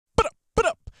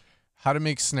how to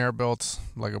make snare builds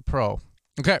like a pro.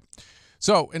 Okay,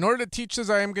 so in order to teach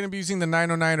this, I am going to be using the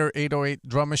 909 or 808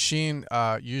 drum machine.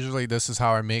 Usually this is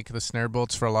how I make the snare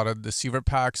builds for a lot of deceiver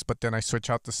packs, but then I switch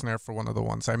out the snare for one of the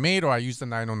ones I made, or I use the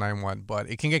 909 one, but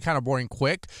it can get kind of boring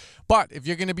quick. But if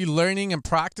you're going to be learning and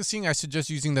practicing, I suggest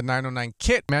using the 909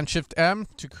 kit. Command-Shift-M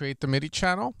to create the MIDI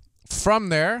channel. From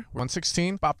there,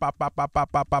 116,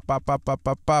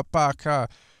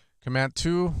 Command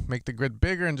 2, make the grid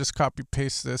bigger and just copy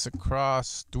paste this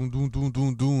across. Doom, doom, doom,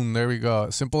 doom, doom. There we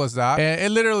go. Simple as that. And it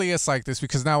literally is like this,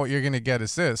 because now what you're going to get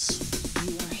is this.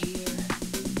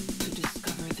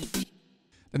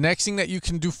 The next thing that you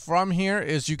can do from here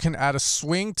is you can add a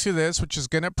swing to this, which is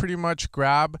going to pretty much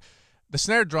grab the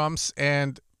snare drums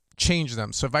and change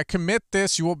them. So if I commit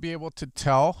this, you will be able to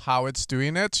tell how it's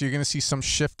doing it. So you're going to see some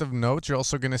shift of notes. You're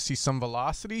also going to see some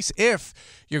velocities if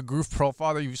your groove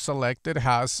profile that you've selected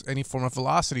has any form of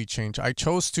velocity change. I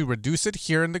chose to reduce it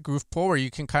here in the groove pool, where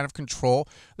you can kind of control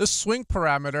the swing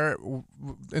parameter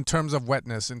in terms of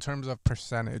wetness, in terms of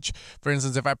percentage. For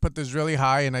instance, if I put this really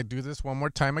high and I do this one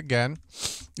more time again,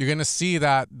 you're going to see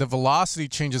that the velocity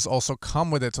changes also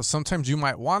come with it. So sometimes you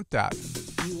might want that.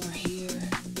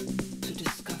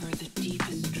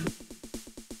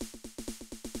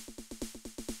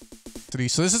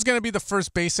 So this is going to be the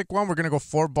first basic one. We're going to go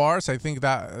 4 bars. I think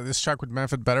that this track would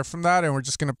benefit better from that, and we're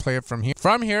just going to play it from here.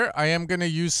 From here, I am going to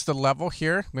use the level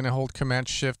here. I'm going to hold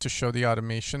Command-Shift to show the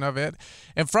automation of it.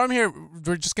 And from here,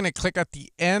 we're just going to click at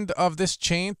the end of this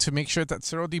chain to make sure it's at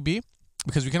 0 dB,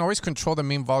 because we can always control the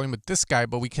main volume with this guy,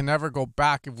 but we can never go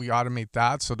back if we automate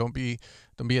that. So don't be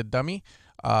a dummy.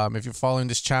 If you're following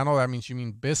this channel, that means you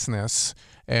mean business,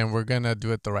 and we're going to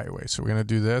do it the right way. So we're going to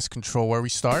do this, control where we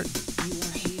start.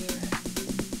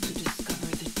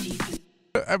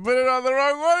 I put it on the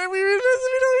wrong one. We don't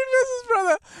mean business,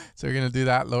 brother. So we're gonna do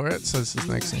that. Lower it. So this is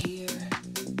the next thing. Here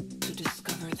to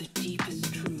discover the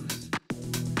deepest truth.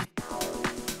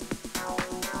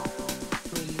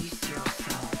 Release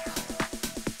yourself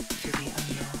to the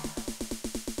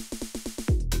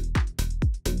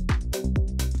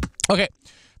unknown. Okay.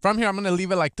 From here, I'm gonna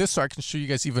leave it like this so I can show you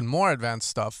guys even more advanced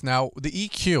stuff. Now, the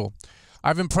EQ.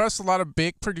 I've impressed a lot of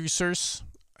big producers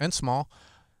and small.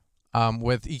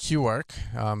 With EQ work,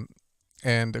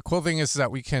 and the cool thing is that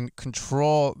we can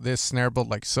control this snare build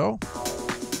like so.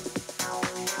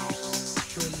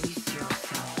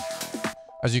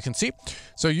 As you can see.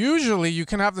 So usually you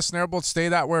can have the snare build stay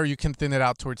that way, or you can thin it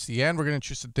out towards the end. We're going to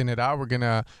choose to thin it out. We're going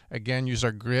to, again, use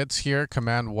our grids here.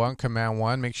 Command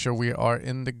 1. Make sure we are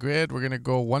in the grid. We're going to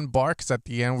go 1 bar, because at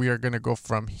the end we are going to go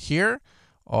from here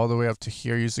all the way up to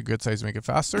here. Use the grid size to make it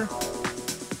faster.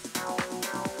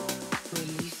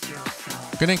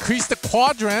 Gonna increase the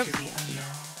quadrant.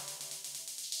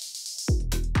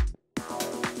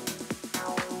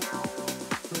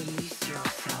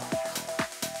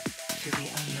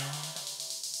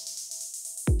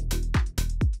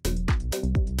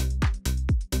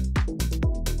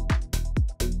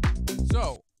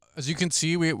 So, as you can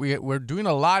see, we're doing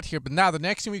a lot here, but now the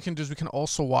next thing we can do is we can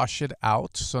also wash it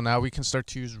out. So now we can start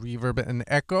to use reverb and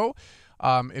echo.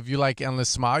 If you like Endless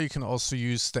Smile, you can also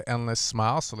use the Endless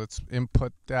Smile. So let's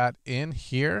input that in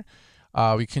here.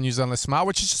 We can use Endless Smile,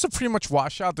 which is just a pretty much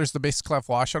washout. There's the Bass Clef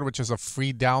washout, which is a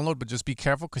free download, but just be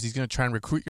careful because he's going to try and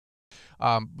recruit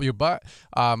your butt.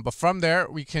 But from there,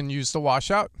 we can use the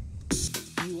washout.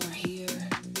 You are here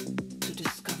to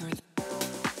discover,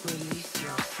 release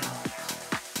yourself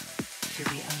to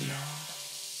the unknown.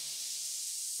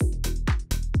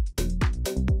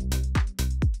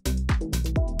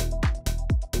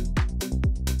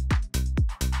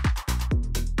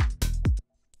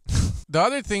 The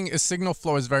other thing is signal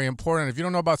flow is very important. If you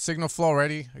don't know about signal flow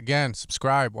already, again,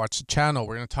 subscribe, watch the channel.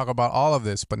 We're going to talk about all of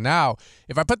this. But now,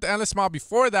 if I put the Endless Smile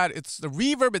before that, it's the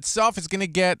reverb itself is going to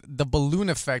get the balloon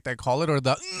effect, I call it, or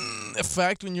the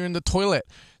effect when you're in the toilet.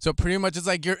 So pretty much it's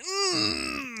like you're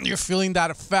feeling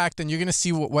that effect, and you're going to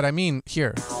see what I mean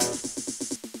here.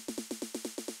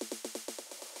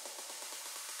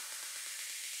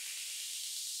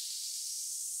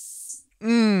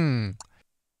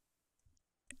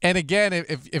 And again,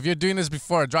 if you're doing this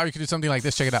before a drop, you can do something like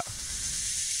this. Check it out.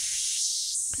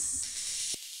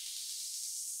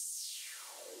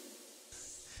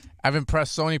 I've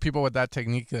impressed so many people with that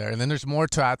technique there. And then there's more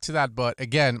to add to that. But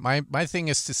again, my thing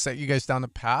is to set you guys down the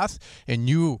path, and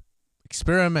you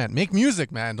experiment. Make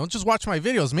music, man. Don't just watch my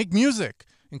videos. Make music.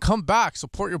 And come back.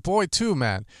 Support your boy too,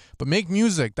 man. But make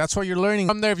music. That's what you're learning.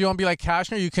 From there, if you want to be like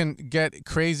Kashner, you can get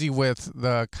crazy with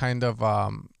the kind of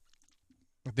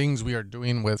things we are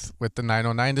doing with the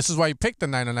 909. This is why you picked the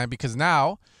 909, because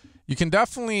now you can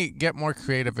definitely get more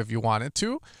creative if you wanted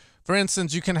to. For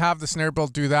instance, you can have the snare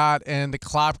build do that and the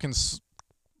clap can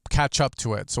catch up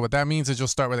to it. So what that means is you'll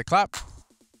start with a clap.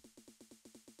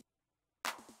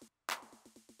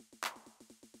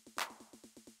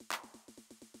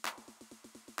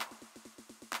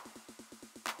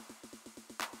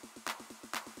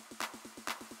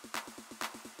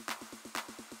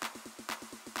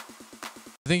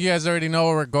 I think you guys already know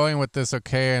where we're going with this,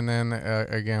 okay? And then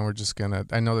again, we're just gonna,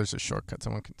 I know there's a shortcut,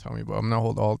 someone can tell me, but I'm gonna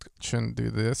hold Alt, shouldn't do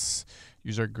this.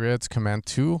 Use our grids, Command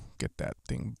 2, get that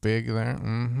thing big there.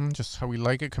 Just how we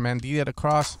like it, Command D that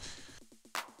across.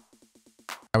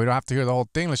 Now we don't have to hear the whole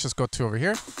thing, let's just go to over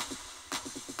here.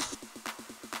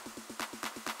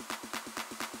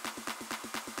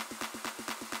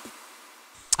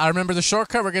 I remember the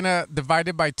shortcut, we're gonna divide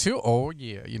it by 2. Oh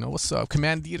yeah, you know what's up,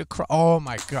 Command D to cross. Oh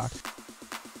my God.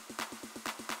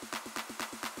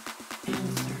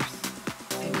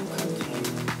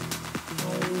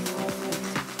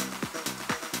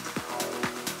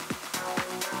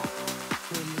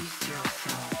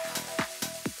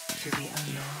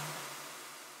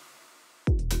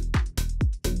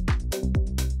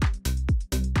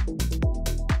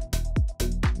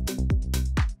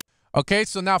 Okay,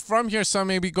 so now from here, some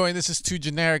may be going, this is too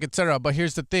generic, etc. But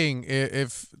here's the thing,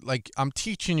 if like I'm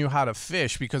teaching you how to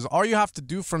fish, because all you have to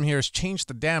do from here is change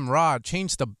the damn rod,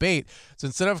 change the bait. So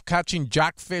instead of catching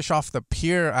jackfish off the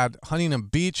pier at Huntington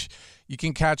Beach, you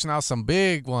can catch now some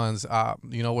big ones,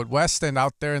 you know, with West End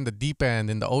out there in the deep end,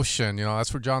 in the ocean. You know,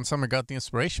 that's where John Summer got the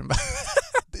inspiration.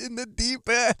 In the deep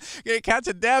end, you're gonna catch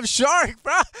a damn shark,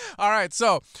 bro. All right,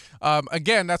 so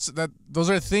again, those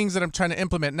are things that I'm trying to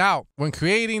implement. Now, when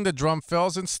creating the drum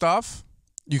fills and stuff,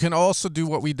 you can also do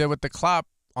what we did with the clap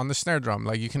on the snare drum.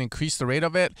 Like, you can increase the rate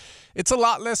of it. It's a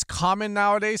lot less common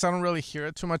nowadays. I don't really hear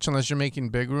it too much unless you're making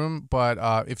big room.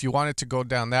 But if you wanted to go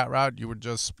down that route, you would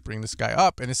just bring this guy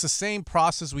up, and it's the same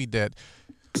process we did.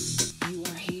 You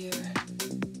are here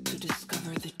to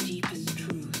discover the deepest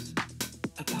truth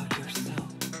about yourself.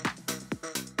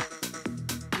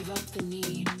 Give up the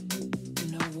need to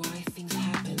know why things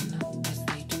happen as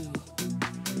they do.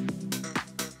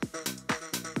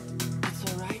 It's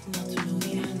alright not to know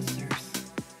the answers.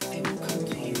 They will come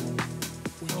to you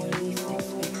when you least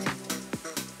expect it.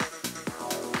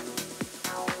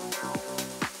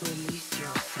 Release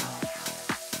yourself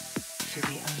to the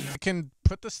unknown. I can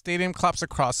put the stadium claps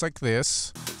across like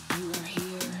this. You are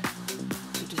here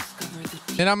to discover the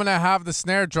Then I'm gonna have the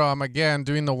snare drum again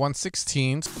doing the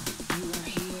 1/16.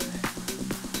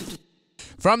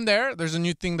 From there, there's a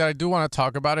new thing that I do want to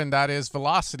talk about, and that is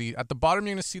velocity. At the bottom,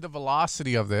 you're gonna see the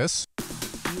velocity of this.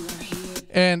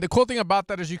 And the cool thing about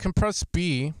that is you can press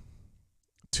B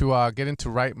to get into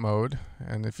write mode.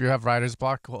 And if you have writer's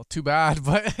block, well, too bad,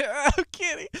 but I'm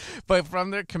kidding. But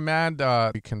from there, Command,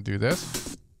 you can do this.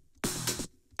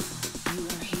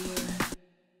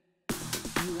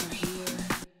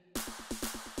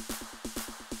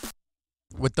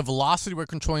 With the velocity, we're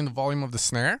controlling the volume of the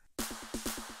snare.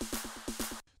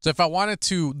 So if I wanted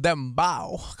to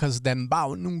dembow, because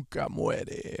dembow nunca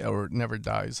muere, or never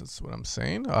dies, that's what I'm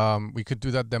saying. We could do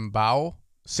that dembow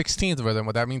 16th rhythm.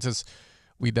 What that means is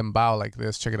we dembow like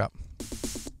this. Check it out.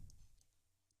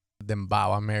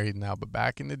 Dembow. I'm married now, but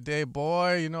back in the day,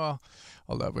 boy, you know,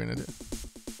 hold up, we're gonna do it.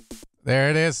 There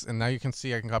it is. And now you can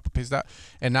see I can copy paste that.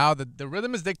 And now the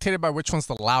rhythm is dictated by which one's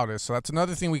the loudest. So that's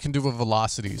another thing we can do with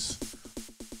velocities.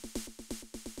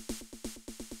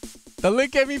 The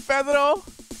link at me, Pedro.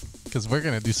 Because we're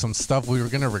going to do some stuff we were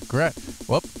going to regret.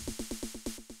 Whoop.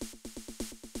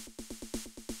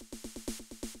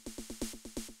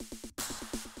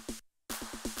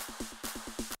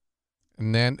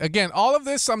 And then, again, all of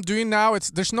this I'm doing now,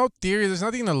 there's no theory, there's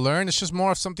nothing to learn. It's just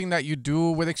more of something that you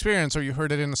do with experience, or you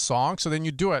heard it in a song, so then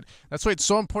you do it. That's why it's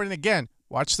so important. Again,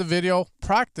 watch the video,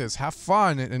 practice, have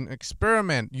fun, and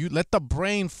experiment. You let the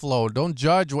brain flow. Don't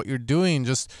judge what you're doing.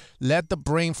 Just let the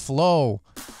brain flow.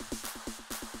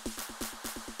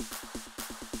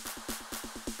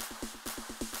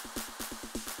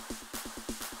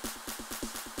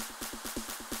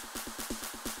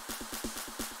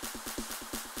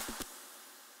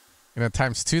 And at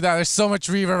times 2 that. There's so much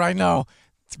reverb, I know.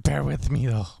 Bear with me,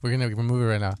 though. We're going to remove it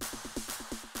right now.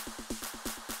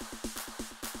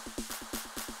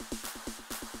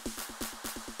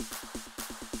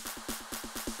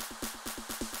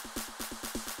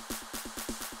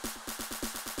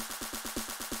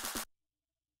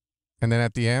 And then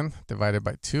at the end, divided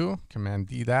by 2, Command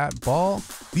D that ball.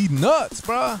 Be nuts,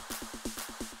 bruh.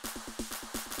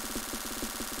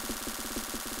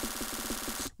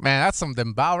 Man, that's some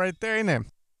dembow right there, ain't it?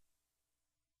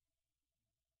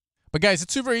 But guys,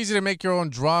 it's super easy to make your own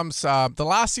drums. The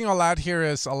last thing I'll add here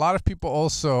is a lot of people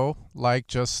also like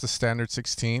just the standard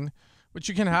 16, which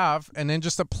you can have, and then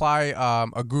just apply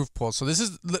a groove pull. So this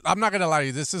is, I'm not going to lie to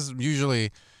you, this is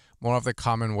usually more of the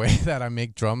common way that I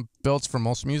make drum builds for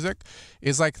most music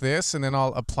is like this, and then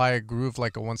I'll apply a groove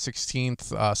like a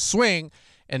 1/16th swing,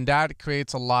 and that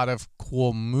creates a lot of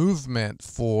cool movement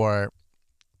for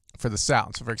the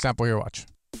sound. So for example, here, watch.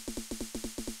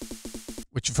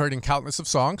 Which you've heard in countless of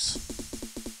songs.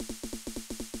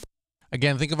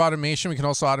 Again, think of automation. We can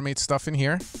also automate stuff in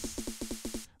here.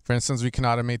 For instance, we can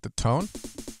automate the tone.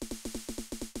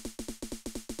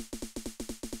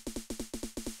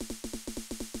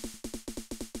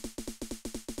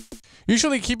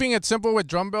 Usually keeping it simple with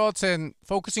drum builds and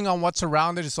focusing on what's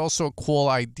around it is also a cool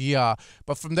idea.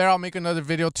 But from there, I'll make another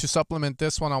video to supplement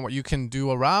this one on what you can do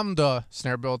around the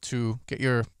snare build to get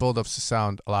your build-ups to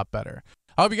sound a lot better.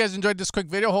 I hope you guys enjoyed this quick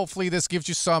video. Hopefully this gives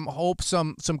you some hope,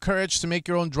 some courage to make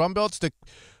your own drum builds.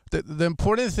 The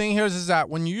important thing here is that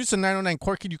when you use the 909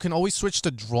 chord kit, you can always switch the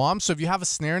drum. So if you have a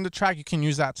snare in the track, you can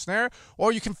use that snare,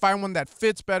 or you can find one that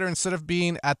fits better instead of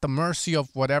being at the mercy of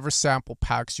whatever sample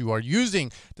packs you are using.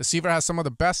 Deceiver has some of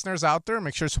the best snares out there.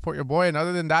 Make sure to support your boy. And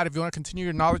other than that, if you want to continue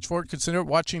your knowledge forward, consider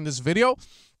watching this video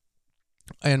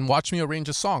and watch me arrange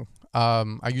a song.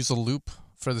 I use a loop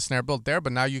for the snare build there,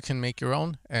 but now you can make your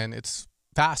own, and it's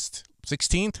fast.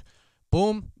 16th,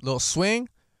 boom, little swing,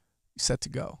 set to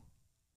go.